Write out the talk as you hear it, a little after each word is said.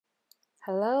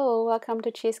Hello, welcome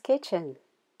to Chive's Kitchen.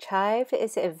 Chive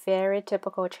is a very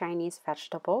typical Chinese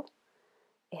vegetable.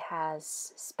 It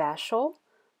has special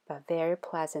but very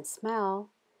pleasant smell.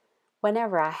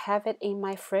 Whenever I have it in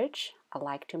my fridge, I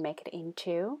like to make it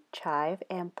into chive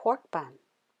and pork bun.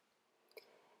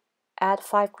 Add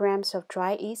 5 grams of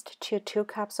dry yeast to 2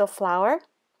 cups of flour.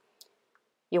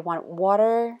 You want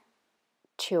water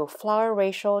to flour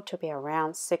ratio to be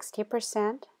around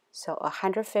 60%, so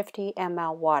 150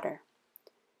 ml water.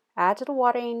 Add the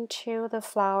water into the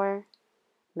flour,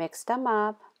 mix them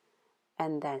up,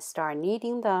 and then start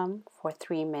kneading them for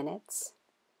 3 minutes.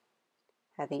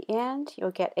 At the end,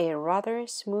 you'll get a rather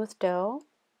smooth dough.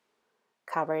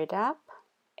 Cover it up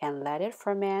and let it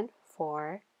ferment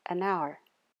for an hour.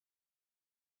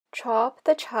 Chop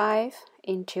the chive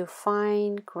into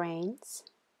fine grains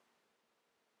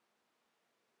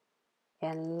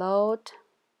and load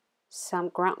some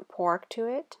ground pork to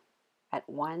it. Add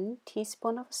 1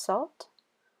 teaspoon of salt,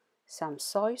 some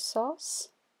soy sauce,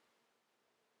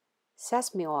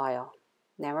 sesame oil,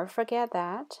 never forget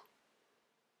that,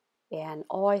 and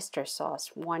oyster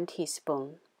sauce, 1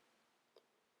 teaspoon,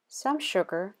 some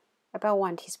sugar, about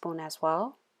 1 teaspoon as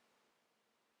well,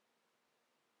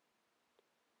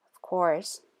 of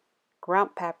course,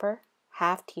 ground pepper,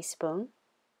 ½ teaspoon,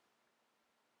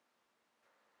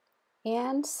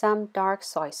 and some dark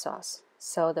soy sauce,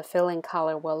 so the filling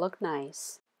color will look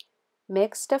nice.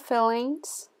 Mix the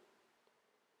fillings.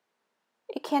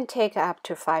 It can take up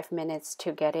to 5 minutes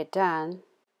to get it done.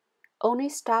 Only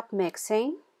stop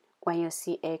mixing when you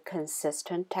see a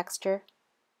consistent texture.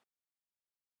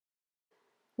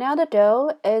 Now the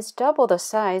dough is double the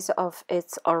size of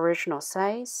its original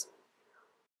size.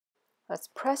 Let's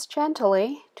press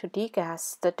gently to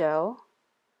degas the dough.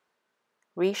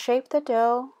 Reshape the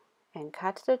dough and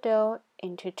cut the dough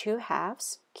into 2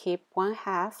 halves. Keep 1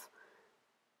 half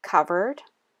covered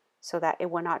so that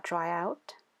it will not dry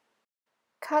out.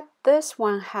 Cut this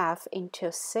 1 half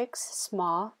into 6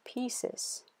 small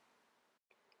pieces.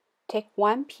 Take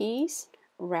 1 piece,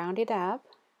 round it up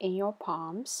in your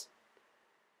palms,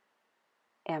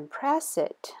 and press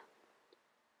it.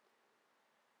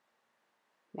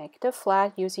 Make the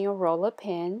flat using a roller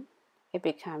pin. It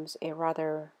becomes a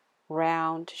rather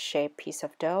round shaped piece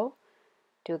of dough.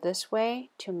 Do this way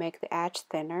to make the edge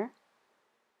thinner,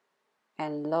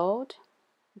 and load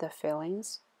the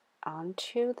fillings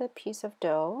onto the piece of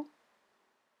dough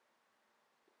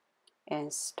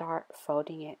and start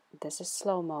folding it. This is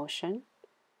slow motion.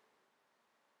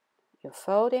 You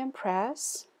fold and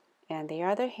press, and the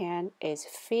other hand is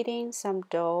feeding some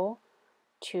dough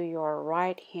to your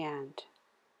right hand,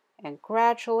 and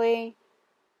gradually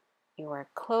you are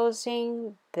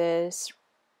closing this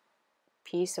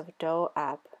piece of dough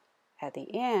up. At the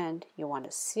end, you want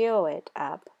to seal it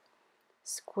up.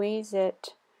 Squeeze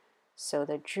it so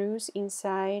the juice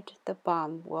inside the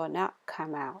bun will not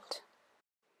come out.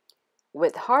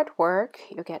 With hard work,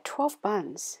 you get 12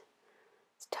 buns.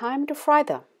 It's time to fry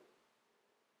them.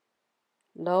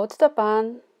 Load the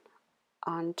bun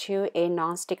onto a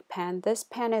non-stick pan. This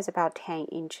pan is about 10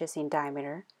 inches in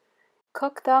diameter.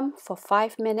 Cook them for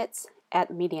 5 minutes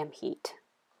at medium heat.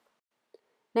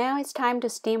 Now it's time to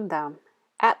steam them.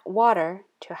 Add water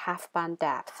to half bun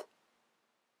depth.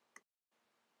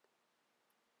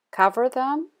 Cover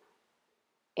them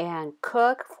and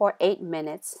cook for 8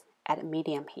 minutes at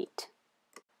medium heat.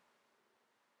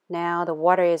 Now the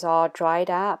water is all dried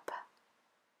up.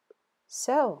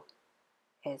 So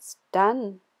it's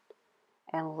done.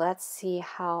 And let's see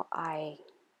how I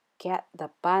get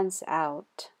the buns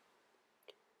out.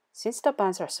 Since the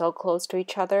buns are so close to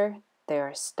each other, they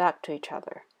are stuck to each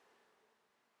other.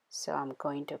 So I'm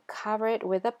going to cover it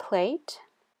with a plate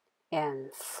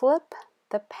and flip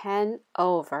the pan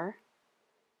over,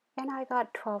 and I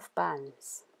got 12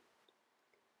 buns.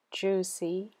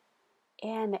 Juicy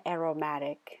and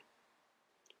aromatic.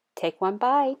 Take 1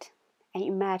 bite and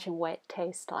imagine what it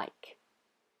tastes like.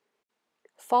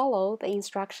 Follow the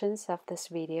instructions of this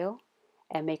video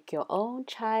and make your own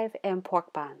chive and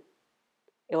pork bun.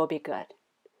 It will be good.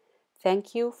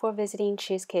 Thank you for visiting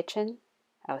Chive's Kitchen.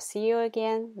 I'll see you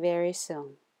again very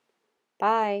soon.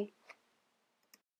 Bye.